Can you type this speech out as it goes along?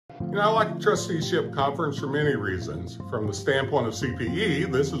You know, I like the Trusteeship Conference for many reasons. From the standpoint of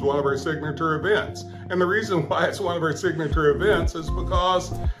CPE, this is one of our signature events. And the reason why it's one of our signature events is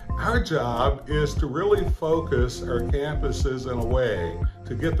because our job is to really focus our campuses in a way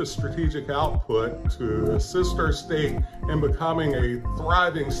to get the strategic output to assist our state in becoming a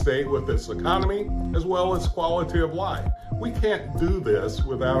thriving state with its economy as well as quality of life. We can't do this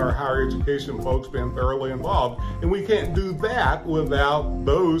without our higher education folks being thoroughly involved, and we can't do that without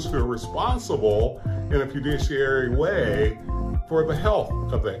those who are responsible in a fiduciary way for the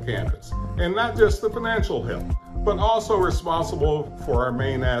health of that campus, and not just the financial health, but also responsible for our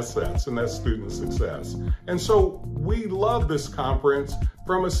main assets, and that's student success. And so we love this conference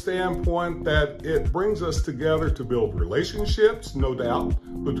from a standpoint that it brings us together to build relationships, no doubt,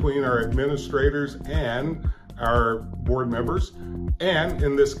 between our administrators and our board members, and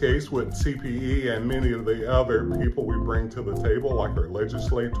in this case with CPE and many of the other people we bring to the table, like our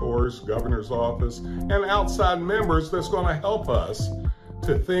legislators, governor's office, and outside members that's going to help us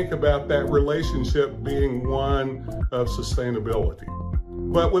to think about that relationship being one of sustainability.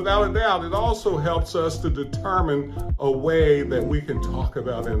 But without a doubt, it also helps us to determine a way that we can talk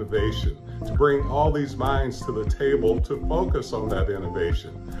about innovation, to bring all these minds to the table to focus on that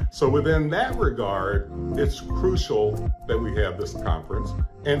innovation. So within that regard, it's crucial that we have this conference.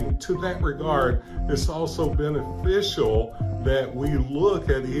 And to that regard, it's also beneficial that we look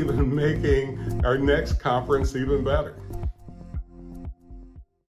at even making our next conference even better.